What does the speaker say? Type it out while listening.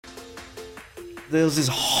there was this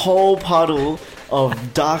whole puddle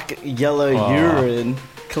of dark yellow urine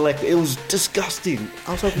collect. It was disgusting.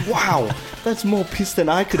 I was like, wow, that's more piss than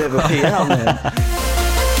I could ever pee out, man.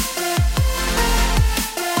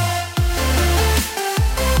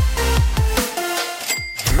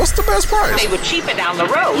 What's the best price? They would cheaper down the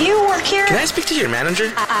road. You work here? Can I speak to your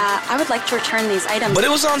manager? I would like to return these items. But it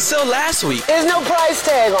was on sale last week. There's no price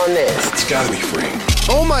tag on this. It's gotta be free.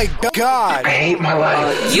 Oh my God. I hate my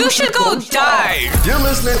life. You should go die. You're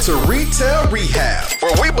listening to Retail Rehab,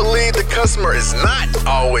 where we believe the customer is not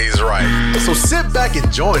always right. So sit back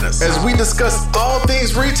and join us as we discuss all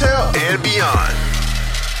things retail and beyond.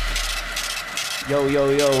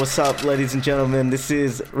 Yo, what's up, ladies and gentlemen? This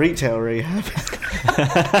is Retail Rehab.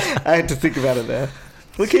 I had to think about it there.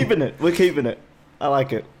 We're keeping it. I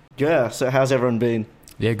like it. Yeah, so how's everyone been?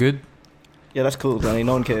 Yeah, good. Yeah, that's cool, Danny.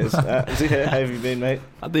 No one cares. Zia, how have you been, mate?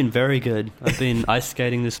 I've been very good. I've been ice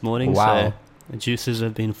skating this morning, Wow. so the juices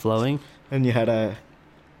have been flowing. And you had a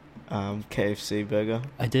KFC burger.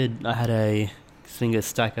 I did. I had a finger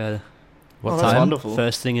stacker. What that's time? wonderful.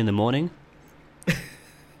 First thing in the morning.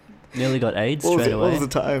 Nearly got AIDS What was straight it? away. What was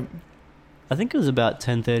the time? I think it was about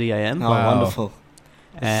 10:30 a.m. Oh, Wow. wonderful.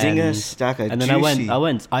 And, Zinger stacker, and then juicy. I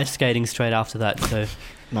went ice skating straight after that. So,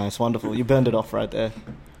 Nice, wonderful. You burned it off right there.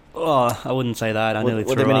 I wouldn't say that. I Were- nearly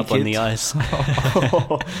were there threw many up on the kids?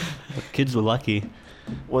 ice. Kids were lucky.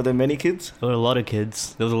 Were there many kids? There were a lot of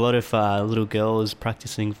kids. There was a lot of little girls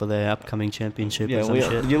practicing for their upcoming championship or some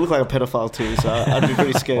shit. You look like a pedophile too, so I'd be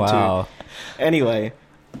pretty scared Wow. too. Anyway,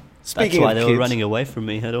 That's speaking why of they kids, were running away from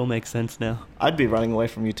me. It all makes sense now. I'd be running away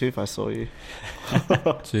from you too if I saw you.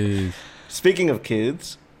 Jeez. Speaking of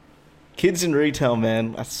kids in retail,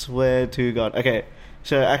 man, I swear to God. Okay,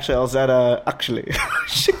 so actually I was at actually,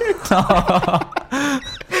 shit.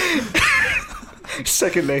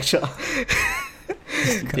 Second nature.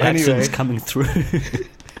 The accent's coming through.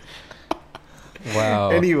 Wow.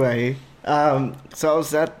 Anyway, so I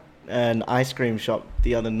was at an ice cream shop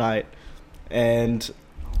the other night, and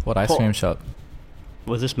What ice cream shop?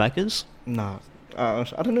 Was this Macca's? no, I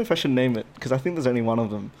don't know if I should name it because I think there's only one of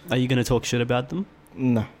them. Are you going to talk shit about them?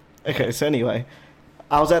 No. Okay, so anyway,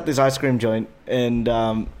 I was at this ice cream joint, and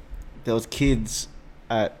there was kids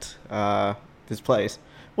at this place.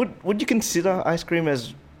 Would you consider ice cream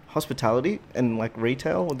as hospitality and like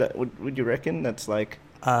retail? Would you reckon that's like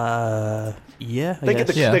Yeah. they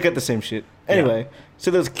get Yeah. they get the same shit? Anyway, so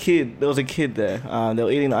there was a kid there. They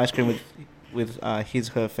were eating the ice cream with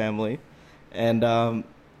her family, and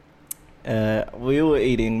we were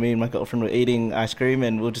eating. Me and my girlfriend were eating ice cream,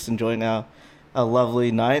 and we were just enjoying our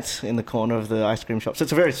lovely night in the corner of the ice cream shop. So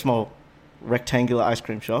it's a very small, rectangular ice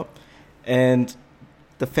cream shop, and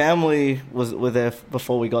the family were there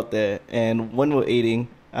before we got there. And when we were eating,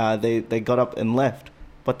 they got up and left,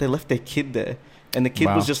 but they left their kid there, and the kid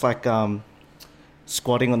Wow. was just like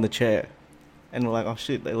squatting on the chair, and we're like, oh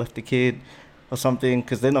shit, they left the kid or something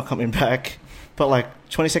because they're not coming back. But like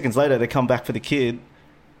 20 seconds later, they come back for the kid,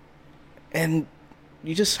 and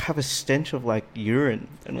you just have a stench of like urine,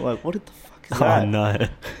 and we're like, what the fuck is that? Oh, no.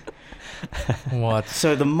 What?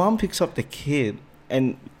 So the mum picks up the kid,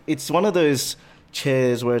 and it's one of those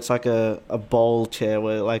chairs where it's like a bowl chair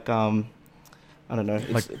where like I don't know,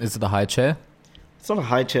 Like, is it the high chair? it's not a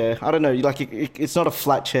high chair. I don't know, it's not a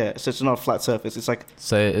flat chair, so it's not a flat surface. It's like,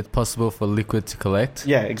 So it's possible for liquid to collect?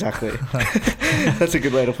 yeah, exactly. That's a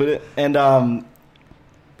good way to put it. And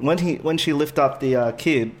when she lift up the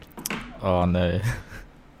kid, Oh, no.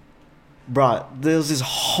 bruh, there's this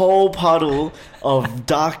whole puddle of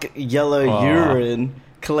dark yellow Oh. urine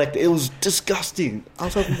collect. It was disgusting. I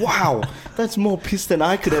was like, wow, that's more piss than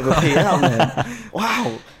I could ever pee out, man.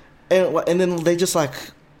 Wow. And then they just like,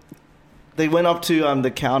 they went up to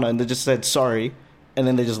the counter and they just said sorry, and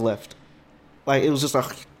then they just left. Like, it was just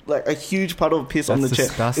like a huge puddle of piss on the That's chair. It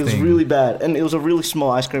was disgusting. really bad, and it was a really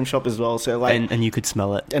small ice cream shop as well. So like, And you could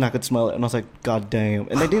smell it. and I could smell it, and I was like, God damn.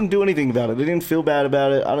 And they didn't do anything about it. They didn't feel bad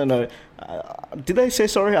about it. I don't know. Did they say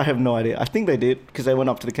sorry? I have no idea. I think they did, because they went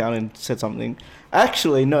up to the counter and said something.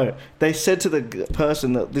 Actually, no. They said to the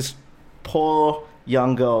person that this poor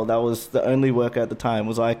young girl that was the only worker at the time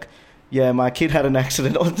was like, yeah, my kid had an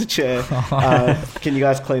accident on the chair. Can you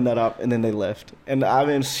guys clean that up? And then they left. And I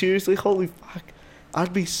mean, seriously, holy fuck.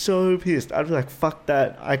 I'd be so pissed. I'd be like, fuck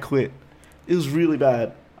that. I quit. It was really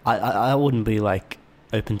bad. I wouldn't be like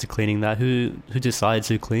open to cleaning that. Who decides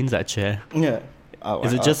who cleans that chair? Yeah.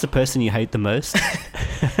 Is it just the person you hate the most?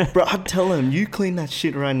 Bro, I'd tell him, you clean that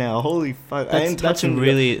shit right now. Holy fuck. I ain't That's touching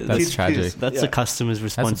really the That's kid's tragic. piss. That's Yeah. the customer's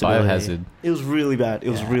That's a responsibility. biohazard. It was really bad. It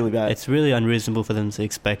was really bad. It's really unreasonable for them to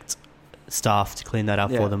expect staff to clean that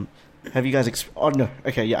up Yeah. for them. Have you guys... oh, no.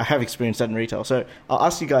 Okay, yeah, I have experienced that in retail. So I'll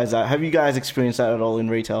ask you guys that. Have you guys experienced that at all in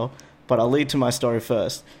retail? But I'll lead to my story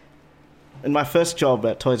first. In my first job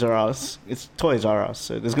at Toys R Us, it's Toys R Us,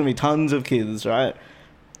 so there's going to be tons of kids, right?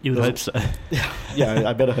 You would hope so. Yeah,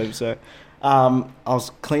 I better hope so. I was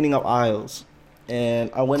cleaning up aisles, and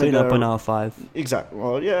I went Clean in up on aisle 5. Exactly.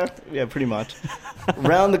 Well, yeah, pretty much.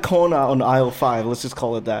 Round the corner on aisle 5, let's just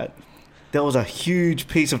call it that, there was a huge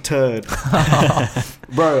piece of turd.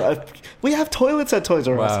 Bro, we have toilets at Toys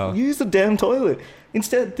R Us. Wow. Use the damn toilet.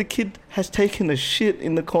 Instead, the kid has taken a shit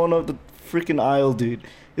in the corner of the freaking aisle, dude.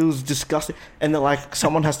 It was disgusting. And they're like,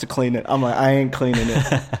 someone has to clean it. I'm like, I ain't cleaning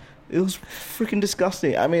it. It was freaking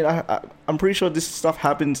disgusting. I mean, I'm pretty sure this stuff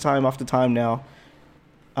happens time after time now,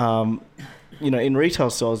 in retail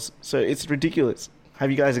stores. So it's ridiculous. Have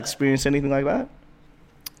you guys experienced anything like that?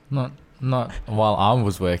 Not while I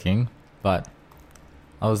was working, but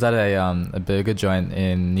I was at a burger joint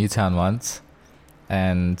in Newtown once,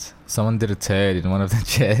 and someone did a turd in one of the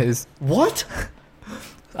chairs. What?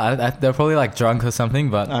 They're probably like drunk or something,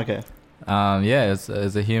 but Okay. yeah, it's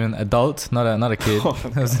a human adult, not a kid. Oh,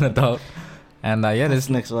 It was an adult, and yeah, That's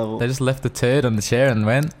next level. they just left the turd on the chair and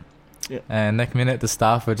went. Yeah. And next minute, the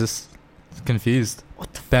staff were just confused,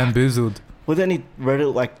 What the fuck? bamboozled. Were there any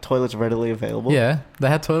toilets readily available? Yeah, they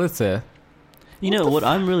had toilets there. You know, what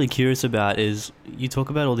I'm really curious about is, you talk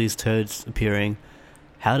about all these turds appearing.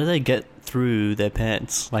 How do they get through their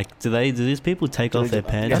pants? Like, do these people take off their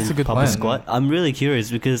pants That's a and good pop a point. squat? I'm really curious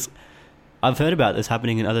because I've heard about this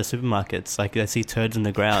happening in other supermarkets. Like, they see turds in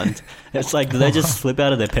the ground. It's like, do they just slip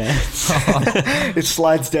out of their pants? It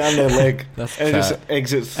slides down their leg That's and it just chat.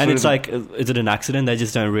 exits. And through it's like, is it an accident? They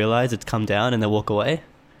just don't realize it's come down and they walk away?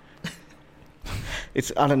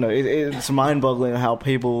 I don't know. It's mind-boggling how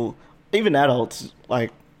people, even adults,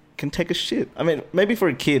 like, can take a shit. I mean, maybe for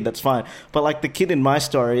a kid that's fine, but like the kid in my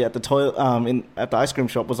story at the at the ice cream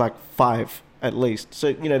shop was like 5 at least.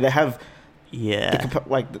 So they have Yeah.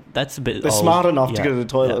 That's a bit they're old. smart enough to Yeah. go to the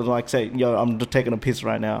toilet Yeah. and like say, "Yo, I'm just taking a piss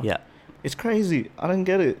right now." Yeah. It's crazy. I don't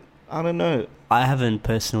get it. I don't know. I haven't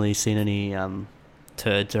personally seen any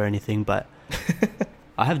turds or anything, but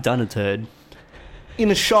I have done a turd.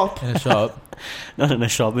 In a shop, In a shop. Not in a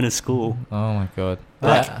shop, in a school. Oh my god.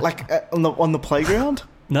 on the playground.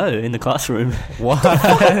 No, in the classroom. What?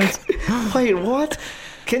 Wait, what?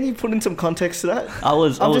 Can you put in some context to that?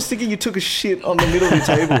 I'm just thinking you took a shit on the middle of your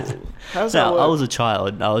table. How's that No, work? I was a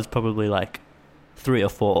child. I was probably like 3 or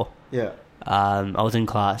 4. Yeah. I was in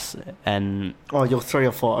class and Oh, you're 3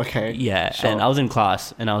 or 4. Okay. yeah, Sure. and I was in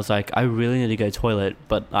class and I was like, I really need to go to the toilet,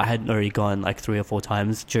 but I had already gone like 3 or 4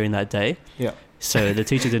 times during that day. Yeah. So the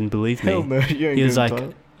teacher didn't believe me. Hell no, you ain't He was going like, to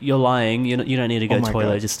toilet. "You're lying. You don't need to go Oh to my the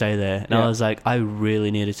toilet. God. Just stay there." And Yeah. I was like, "I really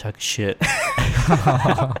need to take a shit,"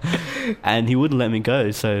 and he wouldn't let me go.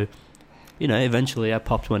 So, eventually I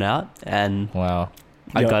popped one out and Wow.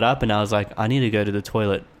 I Yeah. got up and I was like, "I need to go to the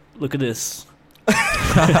toilet. Look at this."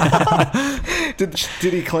 Did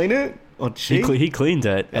he clean it? Or she? He cleaned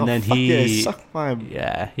it, and Oh, then fuck he yeah, suck my... he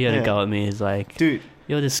had Yeah. a go at me. He's like, Dude,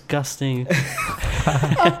 "You're disgusting."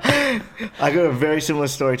 I got a very similar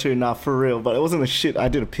story too. Nah, for real, but it wasn't a shit. I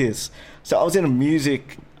did a piss. So I was in a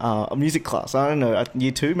music class. I don't know, at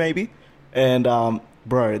year 2 maybe. And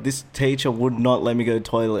bro, this teacher would not let me go to the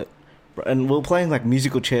toilet. And we were playing like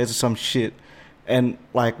musical chairs or some shit. And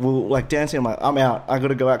like we were like dancing. I'm like, I'm out. I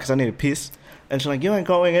gotta go out because I need to piss. And she's like, you ain't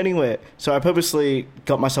going anywhere. So I purposely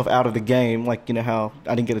got myself out of the game. Like, you know how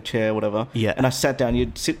I didn't get a chair or whatever. Yeah. And I sat down.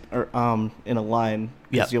 You'd sit in a line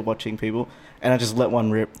because Yep. you're watching people. And I just let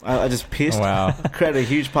one rip. I just pissed. Wow. Created a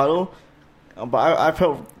huge puddle. But I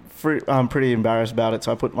felt pretty embarrassed about it.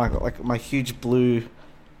 So I put my huge blue,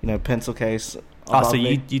 pencil case. Oh, above so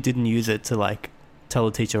me. you didn't use it to like tell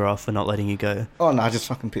the teacher off for not letting you go? Oh no, I just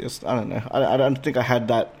fucking pissed. I don't know. I don't think I had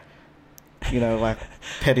that, like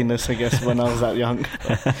pettiness, I guess, when I was that young.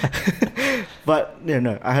 But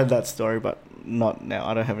no, I had that story, but not now.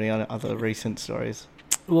 I don't have any other recent stories.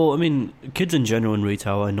 Well, I mean, kids in general in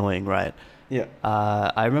retail are annoying, right? Yeah.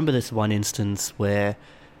 I remember this one instance where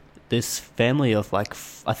this family of like,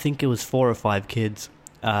 I think it was 4 or 5 kids.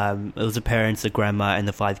 It was the parents, the grandma, and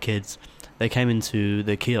the 5 kids. They came into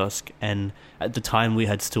the kiosk, and at the time we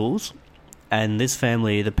had stools. And this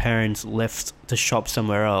family, the parents left to shop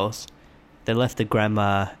somewhere else. They left the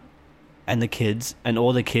grandma and the kids, and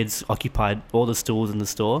all the kids occupied all the stools in the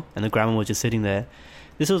store, and the grandma was just sitting there.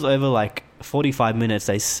 This was over like 45 minutes.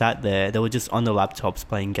 They sat there. They were just on the laptops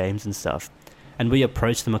playing games and stuff. And we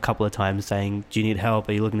approached them a couple of times saying, do you need help?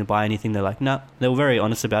 Are you looking to buy anything? They're like, no. They were very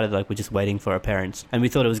honest about it. Like, we're just waiting for our parents. And we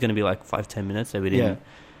thought it was going to be like 5-10 minutes. So we didn't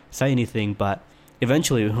say anything. But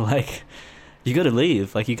eventually we were like, You got to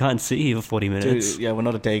leave. Like, you can't sit here for 40 minutes. Dude, yeah, we're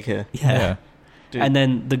not a daycare. Yeah. Dude. And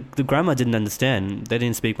then the grandma didn't understand. They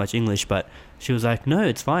didn't speak much English, but she was like, no,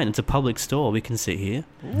 it's fine. It's a public store. We can sit here.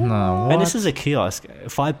 No, what? And this is a kiosk.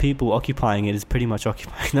 5 people occupying it is pretty much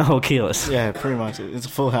occupying the whole kiosk. Yeah, pretty much. It's a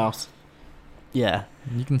full house. Yeah.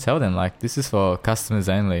 You can tell them, like, this is for customers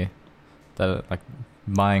only. That are, like,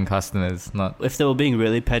 buying customers, not... If they were being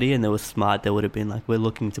really petty and they were smart, they would have been like, we're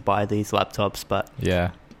looking to buy these laptops, but...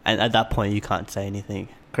 Yeah. And at that point, you can't say anything.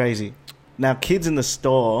 Crazy. Now, kids in the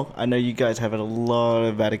store, I know you guys have had a lot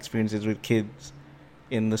of bad experiences with kids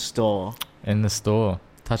in the store. In the store.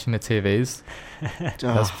 Touching the TVs. That's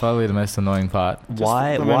Oh, probably the most annoying part.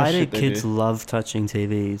 Why the amount of do shit they kids do. love touching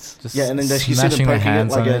TVs? Just Yeah, and then you see them smashing their poking it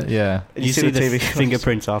hands like on a- it. Yeah. You see the TV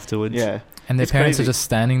fingerprints afterwards. Yeah. And their It's parents crazy. are just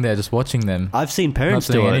standing there, just watching them. I've seen parents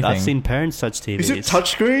Not doing do it. I've anything. seen parents touch TVs. Is it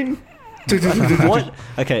touchscreen? What?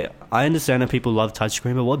 Okay, I understand that people love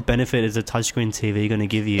touchscreen, but what benefit is a touchscreen TV going to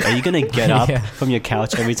give you? Are you going to get up Yeah. from your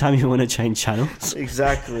couch every time you want to change channels?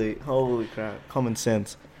 Exactly. Holy crap. Common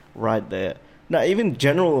sense right there. No, even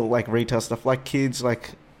general, like, retail stuff, like kids,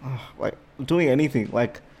 like doing anything.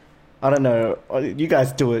 Like, I don't know. You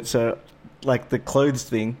guys do it, so, like, the clothes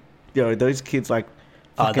thing, you know, those kids, like...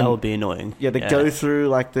 Oh, fucking- that would be annoying. Yeah, they go through,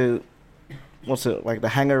 like, the... What's it? Like, the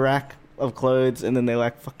hanger rack of clothes, and then they,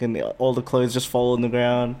 like, fucking... All the clothes just fall on the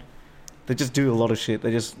ground. They just do a lot of shit.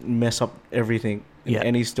 They just mess up everything in Yeah.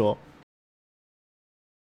 any store.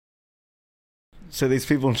 So these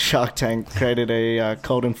people in Shark Tank created a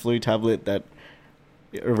cold and flu tablet that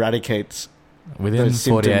eradicates, Within those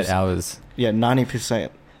 48 symptoms. hours. 90%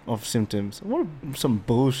 of symptoms. Some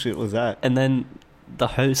bullshit was that? And then the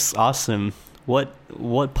hosts ask them,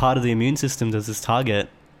 what part of the immune system does this target?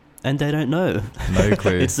 And they don't know. No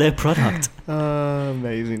clue. It's their product.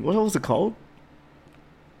 Amazing. What was it called?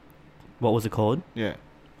 What was it called? Yeah.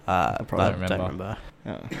 I probably don't remember.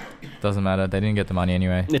 remember. Doesn't matter. They didn't get the money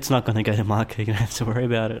anyway. It's not going to go to market. You're going to have to worry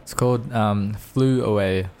about it. It's called Flew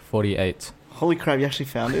Away 48. Holy crap, you actually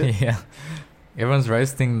found it? Yeah. Everyone's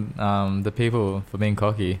roasting the people for being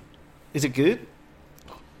cocky. Is it good?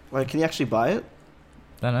 Like, can you actually buy it?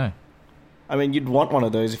 Don't know. I mean, you'd want one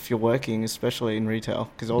of those if you're working, especially in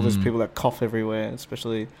retail, because all those people that cough everywhere,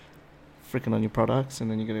 especially freaking on your products,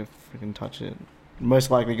 and then you're going to freaking touch it.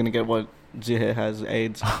 Most likely going to get what Zihir has,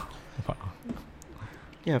 AIDS. Wow.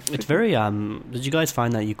 Yeah, It's very... Did you guys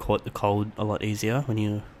find that you caught the cold a lot easier when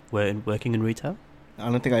you were working in retail?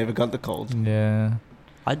 I don't think I ever got the cold. Yeah.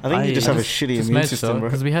 I think you just have a shitty Just immune made system, bro.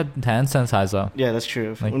 because we had hand sanitizer. Yeah, that's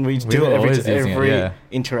true. Like, When we we do were it always using it, every yeah.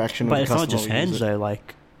 interaction But with it's the not customer, just we use hands it. though.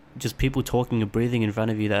 Like, just people talking and breathing in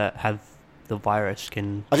front of you that have the virus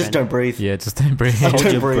can... I just don't breathe. Yeah, just don't breathe. I Hold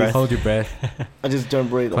don't your breathe. breath. Hold your breath. I just don't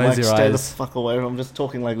breathe. I'm Close like, your stay the eyes. fuck away. I'm just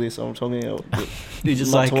talking like this. I'm talking You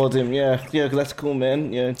just not like... towards him. Yeah, 'cause that's cool,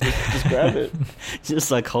 man. Yeah, just grab it.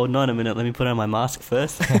 Just like, hold on a minute, let me put on my mask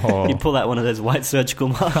first. Oh. You pull out one of those white surgical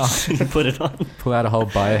masks and you put it on. Pull out a whole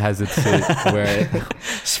biohazard suit. Wear it.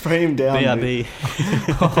 Spray him down. dude.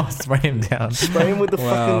 BRB. Oh, spray him down. Spray him with the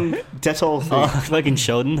Wow. fucking Dettol thing. Oh, fucking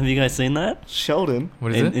Sheldon. Have you guys seen that? Sheldon.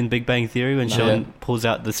 What is in, it? in Big Bang Theory when No. Sheldon pulls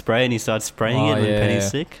out the spray and he starts spraying Oh, it when yeah, Penny's yeah.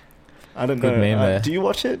 sick. I don't Good know. meme there. Do you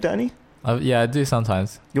watch it, Danny? Yeah, I do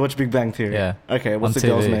sometimes. You watch Big Bang Theory? Yeah. Okay, what's On the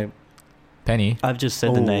girl's TV. name? Penny. I've just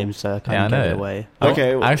said the Oh. name so I Yeah, I can't give know it it. away.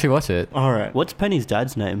 Okay. I actually watch it. All right. What's Penny's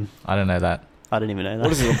dad's name? I don't know that. I don't even know that.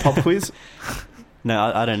 What is it, a pop quiz?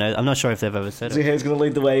 No, I don't know. I'm not sure if they've ever said it. Zihir's going to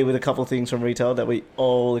lead the way with a couple of things from retail that we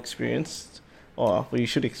all experienced. Or, well, you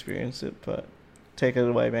should experience it, but take it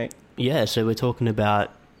away, mate. Yeah, so we're talking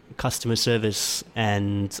about customer service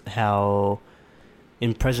and how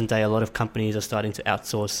in present day a lot of companies are starting to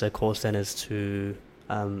outsource their call centers to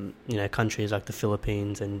countries like the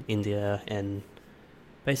Philippines and India and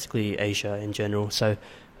basically Asia in general. So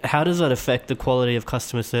how does that affect the quality of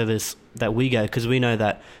customer service that we get? Because we know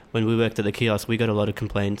that when we worked at the kiosk, we got a lot of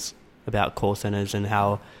complaints about call centers and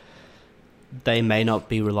how they may not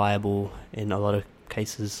be reliable in a lot of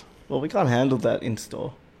cases. Well, we can't handle that in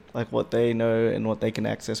store. Like what they know and what they can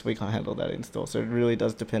access, we can't handle that in store. So it really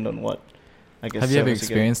does depend on what, I guess. Have you ever service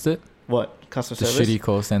you're getting. experienced it? What? Customer The service? shitty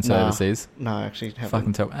call center Nah. overseas? No, I actually haven't.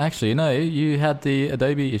 Fucking terrible. Actually, no, you had the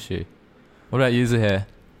Adobe issue. What about user here?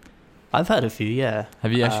 I've had a few, yeah.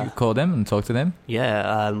 Have you actually called them and talked to them?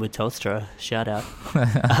 Yeah, with Telstra. Shout out.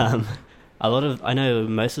 I know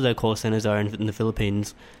most of their call centers are in the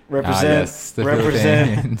Philippines. Represent. yes, the represent.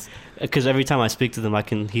 Philippines. Because every time I speak to them, I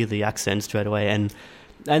can hear the accent straight away, and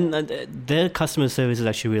their customer service is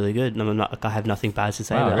actually really good. And I have nothing bad to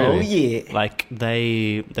say Wow, about really? Oh, it. yeah. Like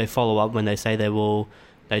they follow up when they say they will.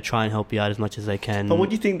 They try and help you out as much as they can. But what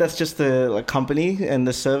do you think? That's just the company and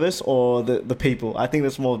the service, or the people? I think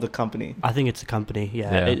that's more of the company. I think it's a company,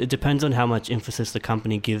 yeah. Yeah. It depends on how much emphasis the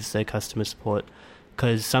company gives their customer support.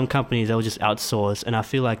 Because some companies, they'll just outsource, and I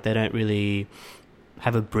feel like they don't really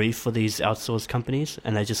have a brief for these outsourced companies,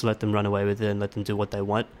 and they just let them run away with it and let them do what they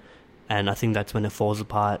want. And I think that's when it falls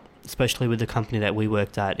apart, especially with the company that we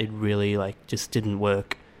worked at. It really just didn't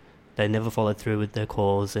work. They never followed through with their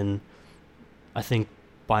calls, and I think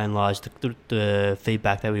by and large the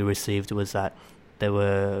feedback that we received was that they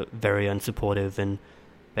were very unsupportive and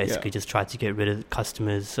basically just tried to get rid of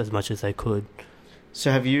customers as much as they could. So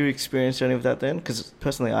have you experienced any of that then? Because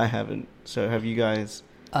personally I haven't. So have you guys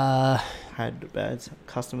had bad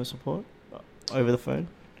customer support over the phone?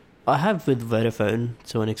 I have with Vodafone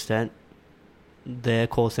to an extent. Their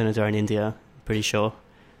call centers are in India, pretty sure.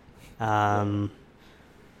 So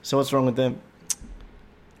what's wrong with them?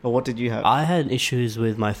 Or what did you have? I had issues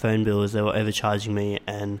with my phone bills. They were overcharging me,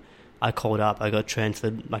 and I called up. I got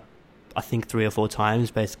transferred, I think 3 or 4 times,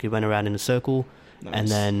 basically went around in a circle. Nice. And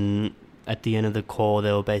then at the end of the call,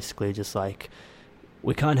 they were basically just like,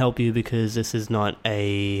 we can't help you because this is not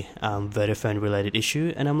a Vodafone-related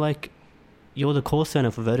issue. And I'm like, you're the call center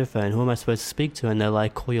for Vodafone. Who am I supposed to speak to? And they're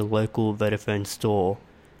like, call your local Vodafone store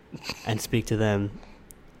and speak to them.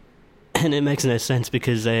 And it makes no sense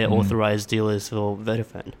because they're authorized dealers for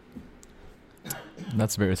Vodafone.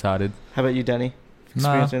 That's a bit retarded. How about you, Danny? No.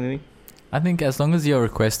 Experienced anything? I think as long as your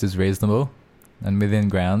request is reasonable and within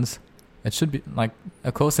grounds, it should be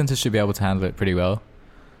a call center should be able to handle it pretty well.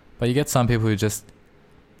 But you get some people who just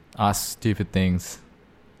ask stupid things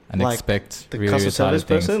and expect the really customer service retarded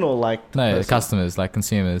things. person, or The person? customers,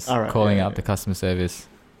 consumers, All right, calling yeah, up the customer service.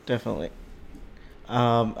 Definitely.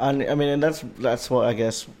 And I mean, and that's what I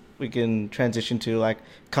guess we can transition to,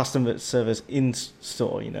 customer service in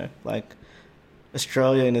store.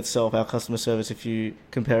 Australia in itself, our customer service, if you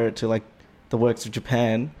compare it to the works of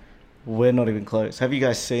Japan, we're not even close. Have you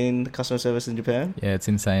guys seen the customer service in Japan? Yeah, it's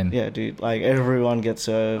insane. Yeah, dude. Everyone gets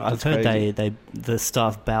served. I've It's heard crazy. the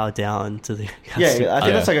staff bow down to the Yeah, customer. I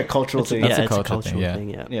think that's a cultural thing. That's a it's a cultural cultural thing, thing,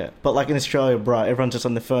 yeah. Yeah, but in Australia, bruh, everyone's just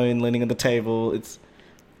on the phone, leaning on the table. It's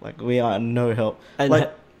we are no help. And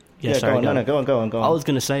sorry, go on. I was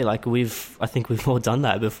going to say, I think we've all done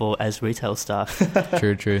that before as retail staff.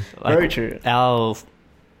 True. Very true. Our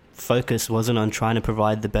focus wasn't on trying to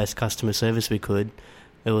provide the best customer service we could.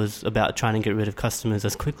 It was about trying to get rid of customers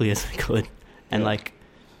as quickly as we could. And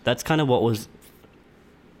that's kind of what was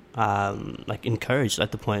encouraged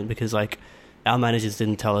at the point, because our managers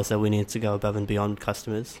didn't tell us that we needed to go above and beyond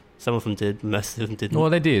customers. Some of them did, most of them didn't.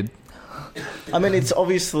 Well, they did. I mean, it's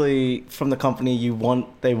obviously from the company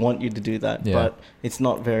they want you to do that, but it's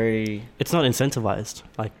not very... It's not incentivized.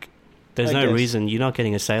 There's I no guess. reason. You're not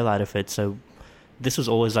getting a sale out of it. So this was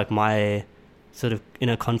always my sort of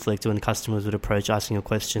inner conflict when customers would approach asking a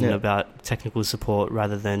question about technical support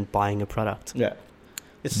rather than buying a product. Yeah.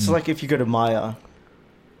 It's just like if you go to Maya,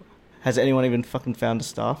 has anyone even fucking found a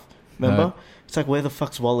staff member? No. It's where the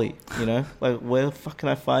fuck's Wally, where the fuck can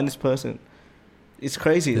I find this person? It's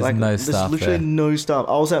crazy. There's no there's staff literally there. no staff.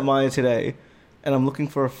 I was at Maya today, and I'm looking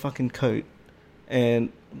for a fucking coat,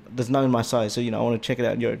 and there's none in my size. So I want to check it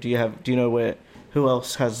out. Do you know who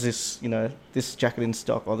else has this this jacket in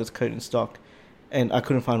stock or this coat in stock? And I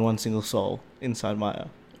couldn't find one single soul inside Maya.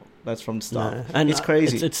 That's from the staff. No. And it's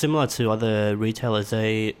crazy. It's similar to other retailers.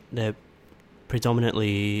 They're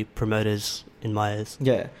predominantly promoters in Maya's.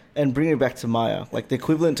 Yeah, and bringing it back to Maya, the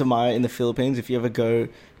equivalent to Maya in the Philippines, if you ever go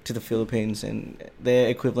to the Philippines, and their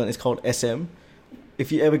equivalent is called SM.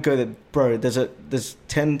 If you ever go there, bro, there's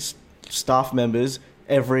 10 staff members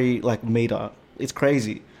every meter. It's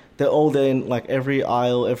crazy. They're all there in every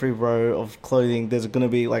aisle, every row of clothing. There's going to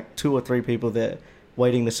be 2 or 3 people there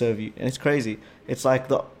waiting to serve you, and it's crazy. It's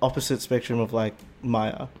the opposite spectrum of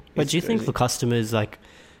Maya. But do you think for customers,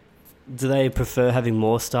 do they prefer having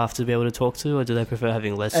more staff to be able to talk to, or do they prefer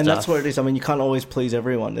having less staff? And that's what it is. I mean, you can't always please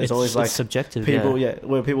everyone. There's always it's subjective. people,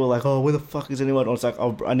 where people are oh, where the fuck is anyone? Or it's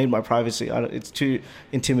oh, I need my privacy. It's too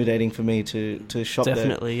intimidating for me to shop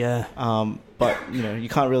Definitely, there. But you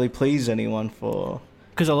can't really please anyone for.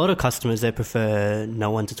 Because a lot of customers, they prefer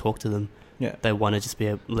no one to talk to them. Yeah. They want to just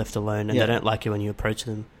be left alone, and they don't like it when you approach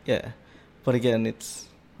them. Yeah, but again,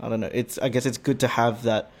 I don't know. I guess it's good to have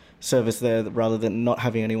that service there rather than not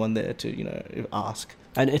having anyone there to ask.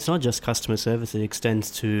 And it's not just customer service; it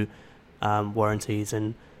extends to warranties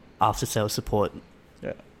and after-sales support.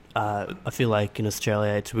 Yeah, I feel like in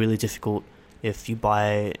Australia, it's really difficult if you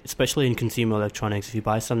buy, especially in consumer electronics, if you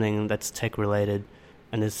buy something that's tech-related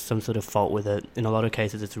and there's some sort of fault with it. In a lot of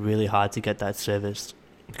cases, it's really hard to get that serviced.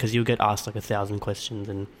 because you'll get asked like 1,000 questions,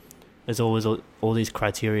 and there's always all these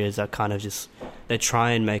criteria that kind of just they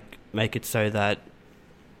try and make it so that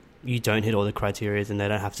you don't hit all the criteria and they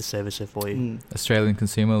don't have to service it for you. Australian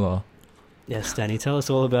consumer law. Yes, Danny, tell us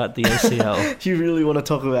all about the ACL. You really want to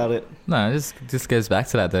talk about it? No, it just goes back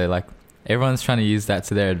to that though. Like everyone's trying to use that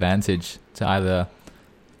to their advantage to either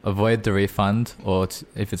avoid the refund or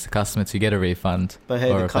if it's a customer to get a refund. But hey,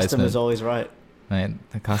 or the a replacement. customer's always right. Mate,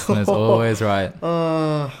 the customer's always right.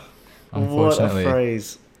 Unfortunately. What a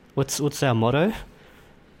phrase. What's our motto?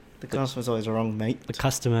 The customer's always wrong, mate. The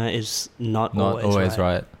customer is not always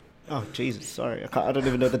right. Oh, Jesus, sorry. I don't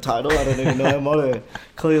even know the title. I don't even know our motto,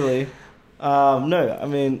 clearly. No, I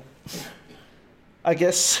mean, I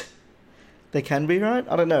guess they can be right.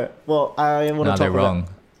 I don't know. Well, I want to talk they're about... wrong.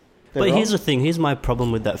 But here's the thing. Here's my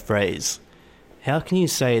problem with that phrase. How can you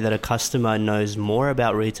say that a customer knows more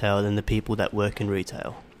about retail than the people that work in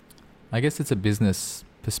retail? I guess it's a business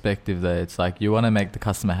perspective though. It's like you want to make the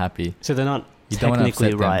customer happy. So they're not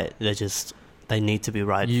technically right. They need to be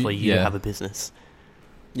right for you to have a business.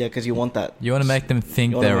 Yeah, because you want that. You want to make them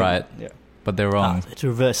think they're right, but they're wrong. It's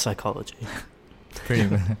reverse psychology.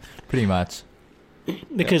 Pretty much.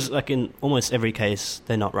 Because like in almost every case,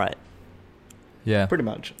 they're not right. Yeah. Pretty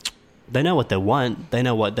much. They know what they want. They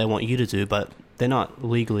know what they want you to do, but they're not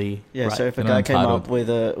legally right. So if a They're guy not came entitled. up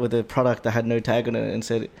with a product that had no tag on it and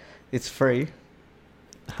said it's free,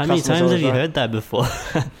 How many Customers times have always you right. heard that before?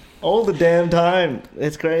 all the damn time.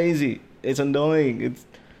 It's crazy. It's annoying.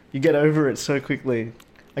 You get over it so quickly.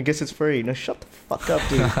 I guess it's free. No, shut the fuck up,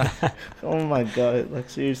 dude. Oh my god. Like,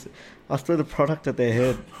 seriously. I'll throw the product at their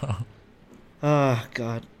head. Oh,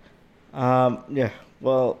 God. Yeah,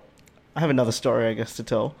 well, I have another story, I guess, to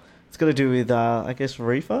tell. It's got to do with, I guess,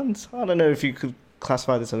 refunds? I don't know if you could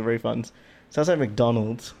classify this as refunds. Sounds like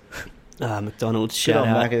McDonald's. McDonald's, Shit shout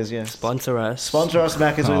on out. Macca's, yes. Sponsor us. Sponsor us,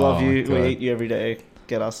 Macca's. We Oh, love you. God. We eat you every day.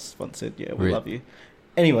 Get us sponsored. Yeah, we Re- love you.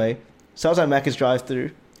 Anyway, so I was at Macca's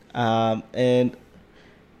drive-thru, and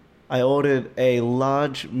I ordered a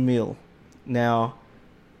large meal. Now,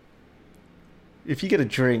 if you get a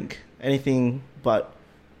drink, anything but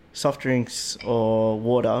soft drinks or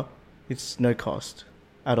water, it's no cost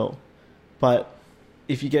at all. But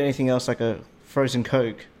if you get anything else like a frozen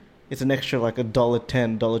Coke, it's an extra like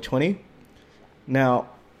 $1.10, $1.20. Now,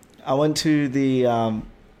 I went to the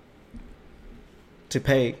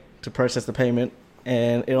to process the payment,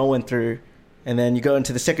 and it all went through. And then you go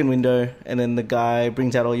into the second window, and then the guy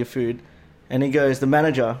brings out all your food, and he goes, the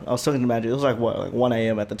manager. I was talking to the manager. It was like 1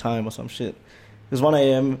 a.m. at the time or some shit. It was 1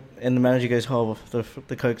 a.m. and the manager goes, "Oh,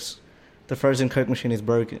 the frozen Coke machine is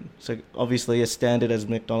broken." So obviously, as standard as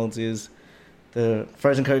McDonald's is, the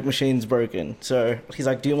frozen Coke machine's broken. So he's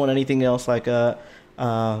like, "Do you want anything else, like a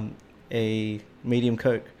medium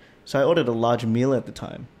Coke?" So I ordered a large meal at the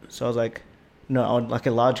time. So I was like, "No, I would like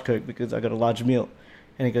a large Coke because I got a large meal."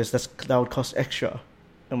 And he goes, "That would cost extra."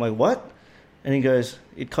 I'm like, "What?" And he goes,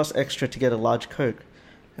 "It costs extra to get a large Coke."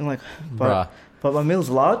 I'm like, Bruh. but my meal's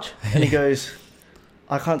large." And he goes,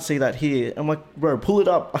 "I can't see that here." I'm like, "Bro, pull it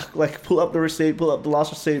up. Like, pull up the receipt, pull up the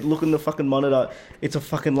last receipt, look in the fucking monitor. It's a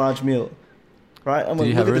fucking large meal." Right? I'm Do like,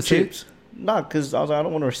 you have "Look a at the receipt?" chips." No, because I was like, "I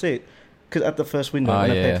don't want a receipt." Because at the first window, Oh,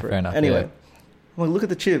 when I yeah, paid for fair it. enough, Anyway, yeah. I'm like, "Look at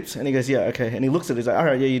the chips." And he goes, "Yeah, okay." And he looks at it. He's like, "All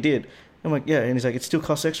right, yeah, you did." I'm like, "Yeah." And he's like, "It still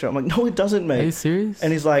costs extra." I'm like, "No, it doesn't, mate." Are you serious?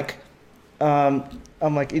 And he's like,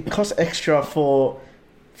 I'm like, "It costs extra for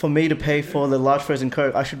me to pay for the large frozen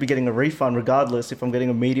Coke. I should be getting a refund regardless if I'm getting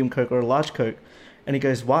a medium Coke or a large Coke." And he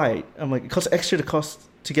goes, "Why?" I'm like, "It costs extra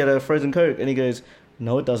to get a frozen Coke." And he goes,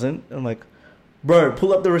 "No, it doesn't." I'm like, "Bro,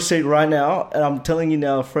 pull up the receipt right now. And I'm telling you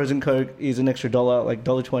now, a frozen Coke is an extra $1, like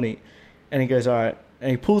 $1.20. And he goes, "All right." And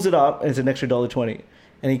he pulls it up and it's an extra $1.20.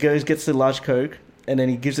 And he goes, gets the large Coke, and then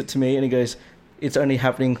he gives it to me and he goes, "It's only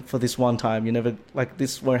happening for this one time. You never, like,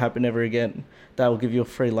 this won't happen ever again. That will give you a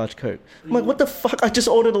free large Coke." I'm like, "What the fuck? I just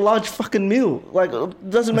ordered a large fucking meal. Like, it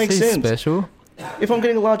doesn't make sense." Special. If I'm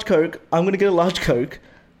getting a large Coke, I'm going to get a large Coke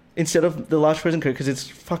instead of the large frozen Coke because it's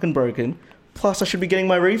fucking broken. Plus, I should be getting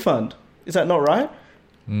my refund. Is that not right?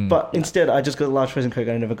 But instead, I just got a large frozen Coke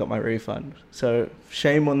and I never got my refund. So,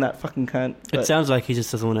 shame on that fucking cunt. It But sounds like he just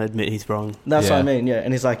doesn't want to admit he's wrong. that's what I Yeah. mean, yeah.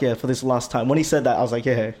 And he's like, "Yeah, for this last time." When he said that, I was like,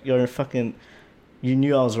 "Yeah, you're a fucking... You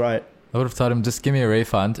knew I was right." I would have told him, just give me a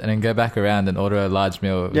refund and then go back around and order a large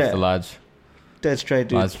meal with Yeah. the large Dead straight,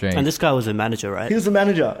 dude. drink. And this guy was a manager, right? He was the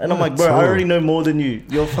manager. And I'm like, "Bro, I cool. already know more than you.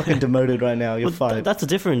 You're fucking demoted right now. You're Well, fired." that's the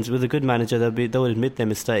difference. With a good manager, they would admit their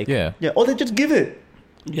mistake. yeah. Yeah, or they just give it.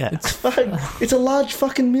 Yeah. Fuck, it's a large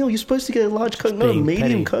fucking meal. You're supposed to get a large Coke, not a being medium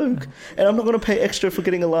petty. Coke. And I'm not going to pay extra for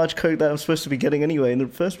getting a large Coke that I'm supposed to be getting anyway in the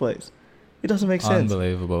first place. It doesn't make sense.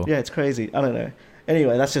 Unbelievable. Yeah, it's crazy. I don't know.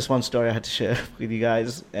 Anyway, that's just one story I had to share with you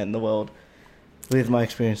guys and the world with my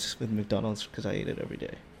experience with McDonald's because I eat it every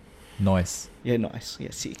day. Nice. Yeah, nice. Yeah,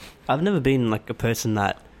 see. I've never been like a person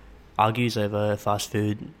that argues over fast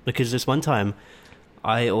food because this one time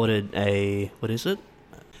I ordered what is it?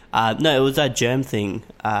 No, it was that jam thing.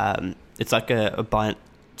 It's like a bun,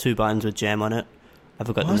 2 buns with jam on it. I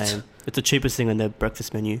forgot the name. It's the cheapest thing on their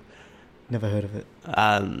breakfast menu. Never heard of it.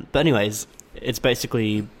 But anyways, it's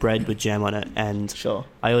basically bread with jam on it, and Sure.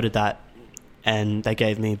 I ordered that, and they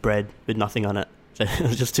gave me bread with nothing on it. So it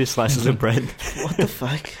was just 2 slices of bread. What the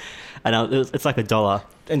fuck? And it's like $1.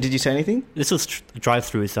 And did you say anything? This was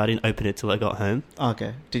drive-through, so I didn't open it till I got home.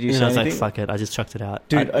 Okay. Did you And say I was anything? like, fuck it, I just chucked it out.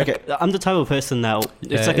 Dude, okay. I'm the type of person that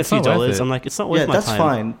it's Yeah, like a it's few not worth dollars. it. I'm like, it's not worth Yeah, my that's time.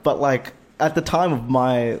 fine. But like at the time of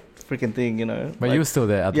my freaking thing, you know. But like, you were still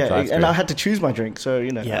there at the yeah, drive-thru. and I had to choose my drink, so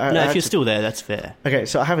you know. Yeah, I no, had if you're to- still there, that's fair. Okay,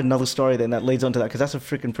 so I have another story then that leads on to that because that's a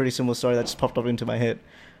freaking pretty similar story that just popped up into my head.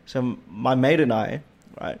 So my mate and I,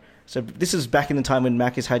 right? So this is back in the time when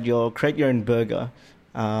Macca's had your create your own burger.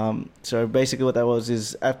 So basically what that was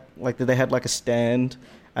is they had like a stand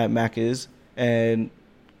at Macca's and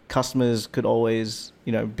customers could always,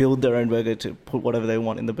 you know, build their own burger to put whatever they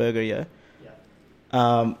want in the burger, yeah?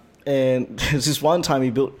 And there's this one time he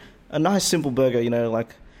built a nice simple burger, you know,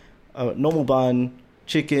 like a normal bun,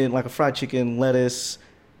 chicken, like a fried chicken, lettuce,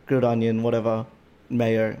 grilled onion, whatever,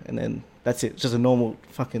 mayo, and then that's it. Just a normal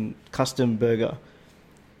fucking custom burger.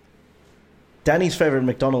 Danny's favorite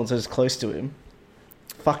McDonald's is close to him.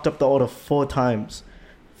 Fucked up the order 4 times.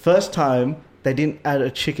 First time, they didn't add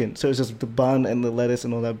a chicken, so it was just the bun and the lettuce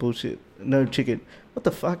and all that bullshit. No chicken. What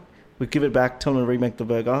the fuck? We give it back, tell them to remake the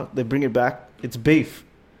burger. They bring it back, it's beef.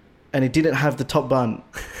 And it didn't have the top bun.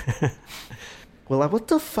 We're like, what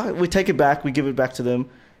the fuck? We take it back, we give it back to them.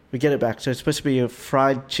 We get it back. So it's supposed to be a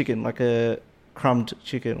fried chicken, like a crumbed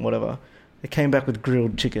chicken, whatever. They came back with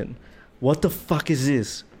grilled chicken. What the fuck is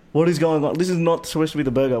this? What is going on? This is not supposed to be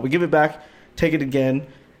the burger. We give it back, take it again,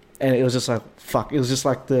 and it was just like, fuck. It was just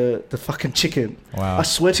like the fucking chicken. Wow. I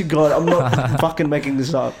swear to God, I'm not fucking making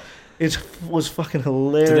this up. It was fucking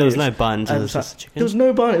hilarious. So there was no bun, so And it was just a chicken? There was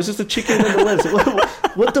no bun. It was just a chicken and the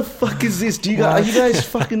lettuce. What the fuck is this? Are you guys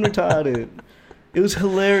fucking retarded? It was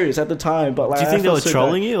hilarious at the time, but like, Do you think I they were felt so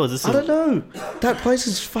trolling bad. you, or was this? I don't know. That place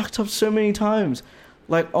is fucked up so many times.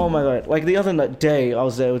 Like, oh my God. Like the other day, I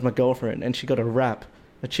was there with my girlfriend, and she got a wrap,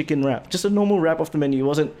 a chicken wrap, just a normal wrap off the menu. It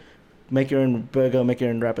wasn't make your own burger, make your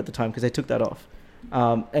own wrap at the time because they took that off,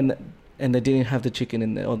 and they didn't have the chicken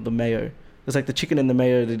in there or the mayo. It was like the chicken and the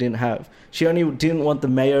mayo they didn't have. She only didn't want the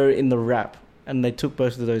mayo in the wrap, and they took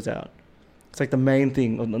both of those out. It's like the main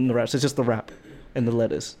thing on the wrap. So it's just the wrap and the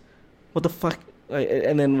lettuce. What the fuck?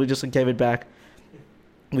 And then we just gave it back.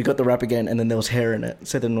 We got the wrap again, and then there was hair in it.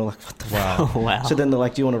 So then we're like, what the fuck? Wow. So then they're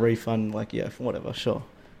like, do you want a refund? Like, yeah, whatever, sure.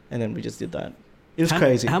 And then we just did that. It was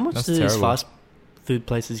crazy. How much That's do these terrible. fast food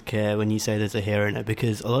places care when you say there's a hair in it?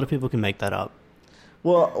 Because a lot of people can make that up.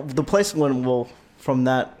 Well, the place from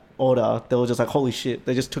that order, they were just like, holy shit.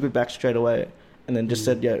 They just took it back straight away and then just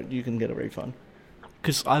said, yeah, you can get a refund.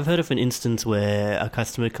 Because I've heard of an instance where a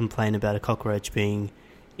customer complained about a cockroach being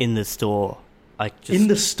in the store. Like just, In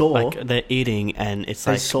the store? Like they're eating and it's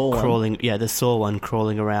They like saw one. crawling. Yeah, they saw one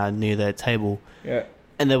crawling around near their table. Yeah.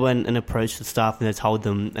 And they went and approached the staff and they told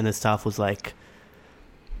them, and the staff was like,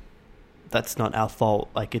 that's not our fault.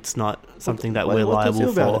 Like, it's not something that we're What they liable feel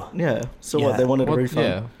about for. it? Yeah. So Yeah. what? They wanted a What- refund?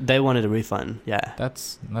 Yeah, They wanted a refund, yeah.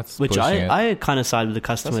 that's Which pushing it. I kind of side with the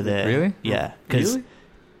customer That's- there. Really? Yeah. Because Really?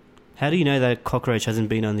 how do you know that cockroach hasn't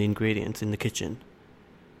been on the ingredients in the kitchen?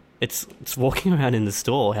 It's walking around in the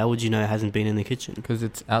store. How would you know it hasn't been in the kitchen? Because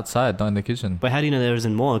it's outside, not in the kitchen. But how do you know there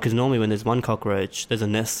isn't more? Because normally when there's one cockroach, there's a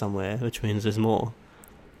nest somewhere, which means there's more.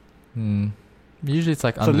 Usually it's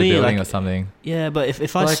like For under me, the building like- or something. Yeah, but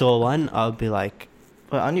if I Like- saw one, I'd be like,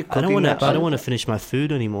 But aren't you I don't cooking want that to. I shit? don't want to finish my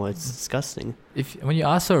food anymore. It's disgusting. When you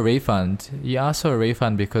ask for a refund, you ask for a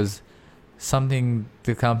refund because something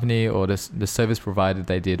the company or the service provider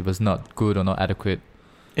they did was not good or not adequate.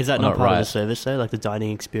 Is that Well, not not part of right. the service though, like the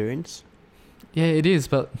dining experience? Yeah, it is,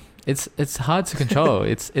 but it's hard to control.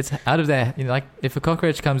 it's out of their, you know, like if a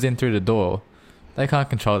cockroach comes in through the door, they can't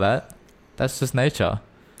control that. That's just nature.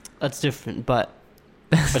 That's different, but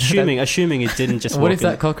assuming it didn't just. What walk if in-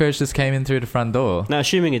 that cockroach just came in through the front door? No,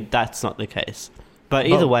 assuming that's not the case. But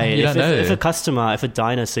Well, either way, you if don't know. if a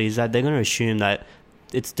diner sees that, they're going to assume that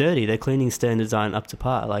it's dirty. Their cleaning standards aren't up to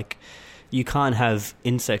par. Like, you can't have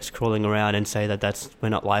insects crawling around and say that we're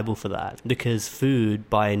not liable for that, because food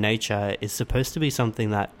by nature is supposed to be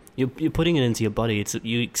something that you're putting it into your body.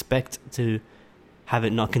 You expect to have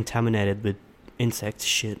it not contaminated with insect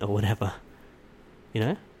shit or whatever. You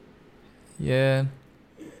know? Yeah.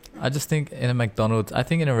 I just think in a McDonald's, I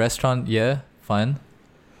think in a restaurant, yeah, fine.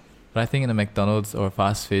 But I think in a McDonald's or a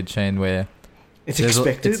fast food chain where It's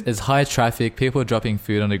expected. it's high traffic, people are dropping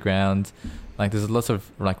food on the ground, like there's lots of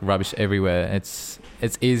like rubbish everywhere. It's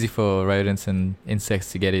easy for rodents and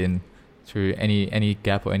insects to get in through any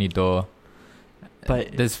gap or any door.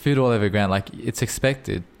 But There's food all over the ground, like it's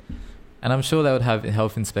expected. And I'm sure they would have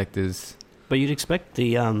health inspectors. But you'd expect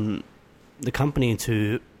the company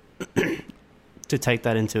to to take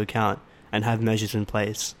that into account and have measures in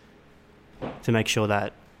place to make sure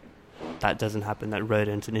that that doesn't happen. That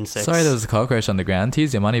rodents and insects. Sorry, there was a cockroach on the ground.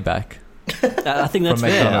 Here's your money back. I think that's From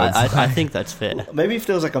fair. McDonald's. I think that's fair. Maybe if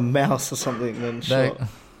there was like a mouse or something, then They- sure.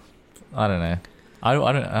 I don't know.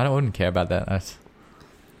 I wouldn't care about that.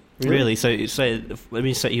 Really? So let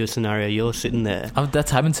me set you a scenario. You're sitting there.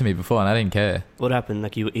 That's happened to me before, and I didn't care. What happened?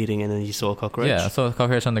 Like you were eating and then you saw a cockroach? Yeah, I saw a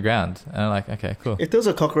cockroach on the ground, and I'm like, okay, cool. If there was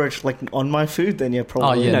a cockroach like on my food, then yeah, Oh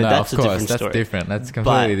probably. yeah, No, no, that's of a course, different that's story. different. That's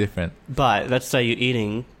completely different. But let's say you're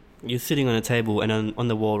eating, you're sitting on a table and on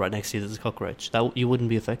the wall right next to you there's a cockroach. That you wouldn't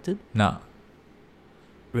be affected? No,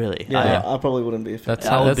 Really? Yeah, Yeah. I probably wouldn't be affected. That's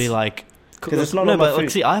I would that's, be like... 'Cause it's not no, on my but like,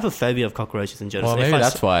 food. see, I have a phobia of cockroaches in general. Well, So if maybe I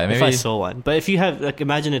that's why. If I Maybe- saw one. But if you have... Like,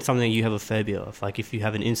 imagine it's something you have a phobia of. Like, if you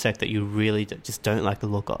have an insect that you really just don't like the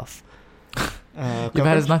look of. That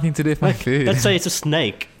has nothing to do with my food. Let's say it's a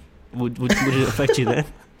snake. Would it affect you then?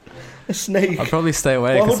 a snake. I'll probably stay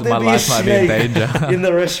away Why because would there my be a life might be in snake danger. in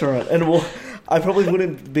the restaurant, and I probably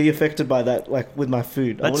wouldn't be affected by that, like with my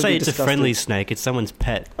food. I Let's wouldn't say be it's a disgusted. friendly snake. It's someone's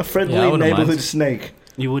pet. a friendly Yeah, I wouldn't neighborhood mind. snake.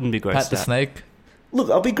 You wouldn't be grossed Pat the out. snake. Look,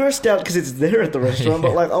 I'll be grossed out because it's there at the restaurant, but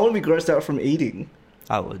Yeah. like I won't be grossed out from eating.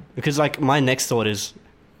 I would. Because, like, my next thought is,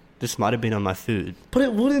 this might have been on my food. But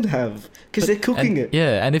it wouldn't have because they're cooking it.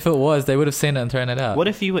 Yeah, and if it was, they would have seen it and thrown it out. What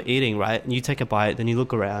if you were eating, right, and you take a bite, then you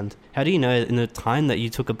look around? How do you know in the time that you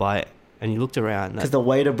took a bite and you looked around? Because the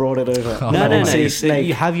waiter brought it over. Oh, And I No, didn't see a You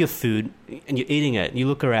snake. have your food and you're eating it. You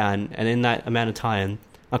look around, and in that amount of time,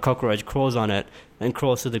 a cockroach crawls on it and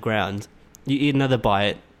crawls to the ground. You eat another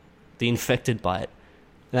bite, the infected bite.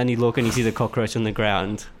 Then you look and you see the cockroach on the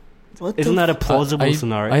ground. What the Isn't that a f- plausible are you,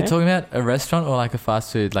 scenario? Are you talking about a restaurant or like a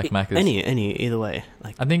fast food like Macca's? Either way.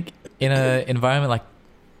 Like, I think in an environment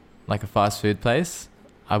like a fast food place,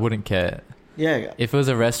 I wouldn't care. Yeah, If it was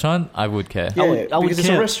a restaurant, I would care. yeah, I would because it's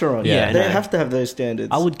a care. restaurant. Yeah, they no. have to have those standards.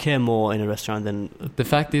 I would care more in a restaurant than... The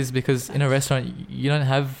fact is, because in a restaurant, you don't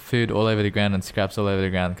have food all over the ground and scraps all over the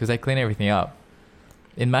ground because they clean everything up.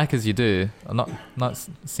 In Macca's, you do. I'm not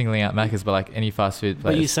singling out Macca's, but like any fast food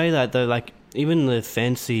place. But you say that, though, like, even the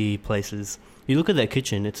fancy places, you look at their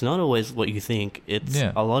kitchen, it's not always what you think. It's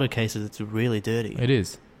Yeah. a lot of cases, it's really dirty. It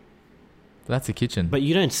is. That's a kitchen. But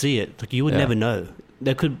you don't see it. Like, you would Yeah. never know.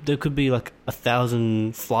 There could be like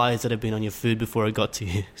 1,000 flies that have been on your food before it got to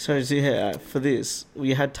you. So Zia, for this,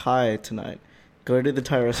 we had Thai tonight. Go to the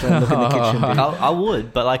Thai restaurant, and look in the kitchen. Dude. I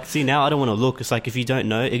would, but like, see, now I don't want to look. It's like, if you don't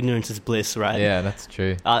know, ignorance is bliss, right? yeah, that's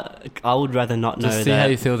true. I would rather not know Just see that. how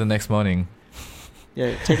you feel the next morning.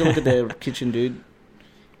 Yeah, take a look at their kitchen, dude. You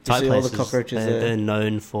Thai see all places, the cockroaches they're there.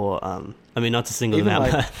 known for, I mean, not to single Even them out,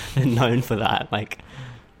 like- but they're known for that. Like,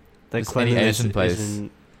 their Just any cleanliness Asian place.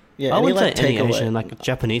 isn't- Yeah, I any, would like, say any takeaway. Asian. Like,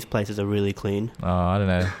 Japanese places are really clean. Oh, I don't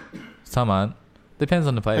know. Some aren't. Depends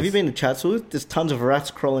on the place. Have you been to Chatsworth? There's tons of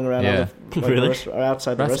rats crawling around Yeah. Really?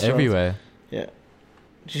 outside the Rats restaurant. everywhere. Yeah.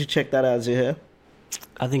 You should check that out, Zia.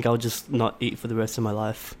 I think I'll just not eat for the rest of my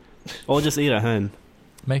life. Or just eat at home.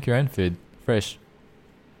 Make your own food. Fresh.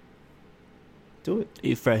 Do it.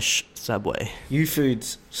 Eat fresh Subway. You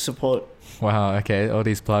Foods support Wow, okay. All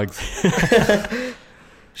these plugs.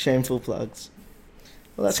 shameful plugs.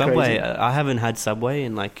 Well, that's Subway, crazy. I haven't had Subway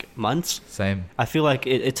in like months. Same. I feel like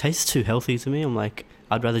it tastes too healthy to me. I'm like,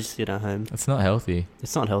 I'd rather just eat at home. It's not healthy.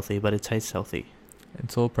 It's not healthy, but it tastes healthy.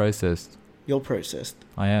 It's all processed. You're processed.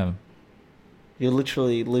 I am. You're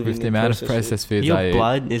literally living With the in amount of food. processed foods Your I eat.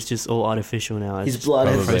 blood is just all artificial now. It's His just blood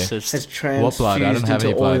Probably. has transfused What blood? I don't have into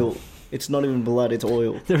any blood. oil. It's not even blood, it's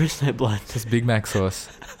oil. There is no blood. Just Big Mac sauce.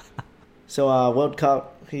 So, World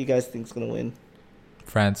Cup, who you guys think's going to win?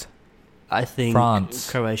 France. I think France.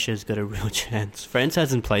 Croatia's got a real chance. France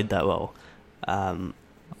hasn't played that well.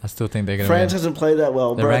 I still think they're going to win. France hasn't played that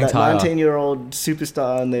well, They're bro. ranked That higher. 19-year-old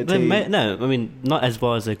superstar on their They team. no, I mean, not as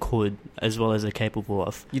well as they could, as well as they're capable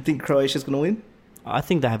of. You think Croatia's going to win? I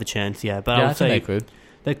think they have a chance, yeah. But Yeah, I I would think say they could.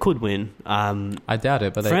 they could win. I doubt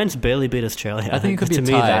it, but France barely beat Australia. I think it could be to a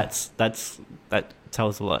me, tie. that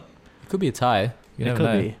tells a lot. it could be a tie. You it never could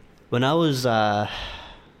know. be. When I was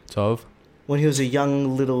 12. When he was a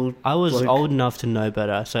young little... I was bloke. old enough to know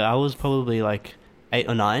better, so I was probably like 8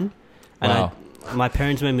 or 9, and Wow. my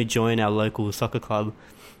parents made me join our local soccer club,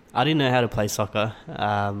 I didn't know how to play soccer.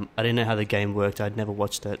 I didn't know how the game worked. I'd never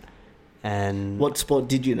watched it. And What sport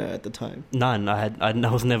did you know at the time? none. I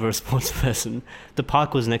was never a sports person. The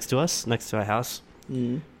park was next to us, next to our house.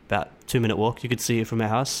 About 2-minute walk. You could see it from our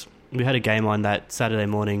house. We had a game on that Saturday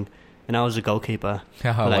morning, and I was a goalkeeper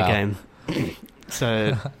Oh, for that wow. game.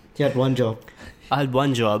 So You had one job. I had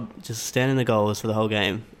one job, just stand in the goals for the whole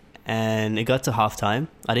game. And it got to halftime.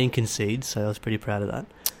 I didn't concede, so I was pretty proud of that.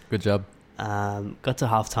 Good job. Got to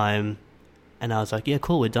halftime, and I was like, yeah,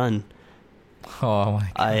 cool, we're done. Oh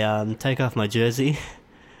my god. I take off my jersey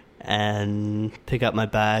and pick up my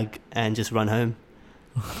bag and just run home.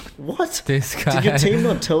 What? This guy. Did your team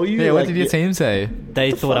not tell you? Yeah, what Like, did your team say?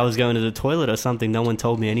 They thought I was going to the toilet or something. No one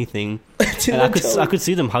told me anything. Did And they I could tell I you? could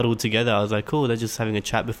see them huddled together. I was like, cool, they're just having a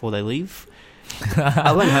chat before they leave.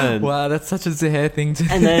 I went home. Wow, that's such a Zahere thing to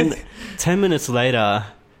And then 10 minutes later,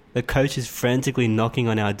 the coach is frantically knocking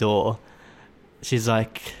on our door. She's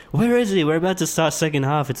like, where is he? We're about to start second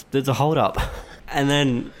half. There's a hold up. And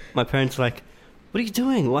then my parents were like, what are you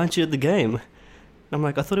doing? Why aren't you at the game? And I'm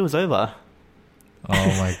like, I thought it was over. Oh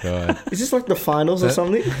my god. Is this like the finals or That-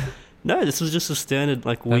 something? No, this was just a standard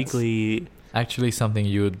like That's- weekly. Actually something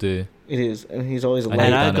you would do. It is, and he's always I late.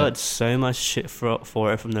 And I done got it. so much shit for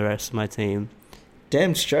it from the rest of my team.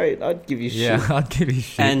 Damn straight. I'd give you Yeah, shit. I'd give you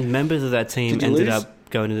shit. And members of that team Did you ended lose? up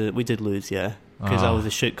going to we did lose, yeah. Because I Oh. was a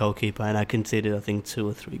shit goalkeeper and I conceded, I think, 2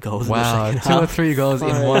 or 3 goals in the Wow, second 2 or half. 3 goals in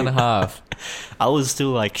Fuck. one half. I was still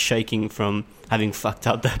like shaking from having fucked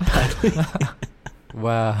up that badly.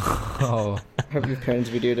 Wow. Oh, I hope your parents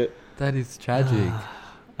videoed it. that is tragic.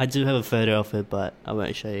 I do have a photo of it, but I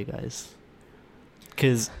won't show you guys.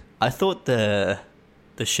 Because I thought the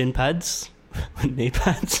shin pads were knee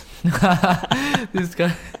pads. This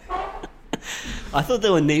guy. I thought they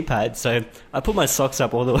were knee pads, so I put my socks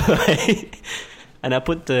up all the way. And I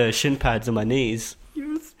put the shin pads on my knees.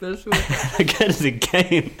 You're special. I go to the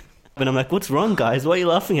game. And I'm like, what's wrong, guys? Why are you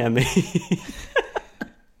laughing at me?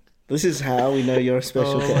 This is how we know you're a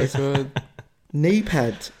special Oh my case. god. Knee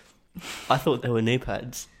pads. I thought they were knee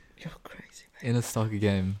pads. You're crazy. In a soccer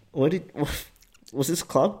game. Was this a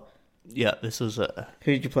club? Yeah, this was a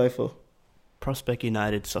Who did you play for? Prospect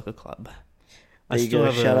United Soccer Club. There you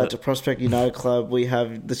go. Shout out to Prospect United Club. We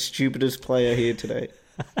have the stupidest player here today.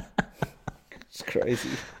 It's crazy.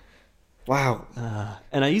 Wow.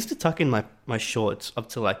 And I used to tuck in my shorts up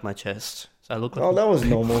to like my chest. So I look like Oh, that was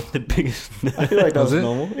normal. the biggest. I feel like that was Was it?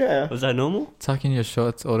 normal. Yeah. Was that normal? Tuck in your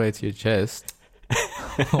shorts all the way to your chest.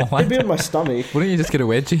 It'd What? be on my stomach. Wouldn't you just get a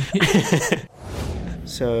wedgie?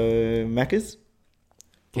 So, Macca's?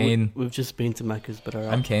 Keen. We've just been to Macca's, but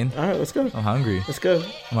alright. I'm keen. Alright, let's go. I'm hungry. Let's go.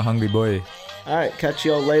 I'm a hungry boy. Alright, catch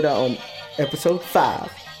y'all later on episode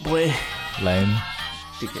 5. Boy. Lame.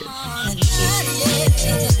 Dickhead.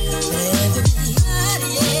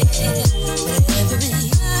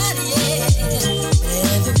 Everybody,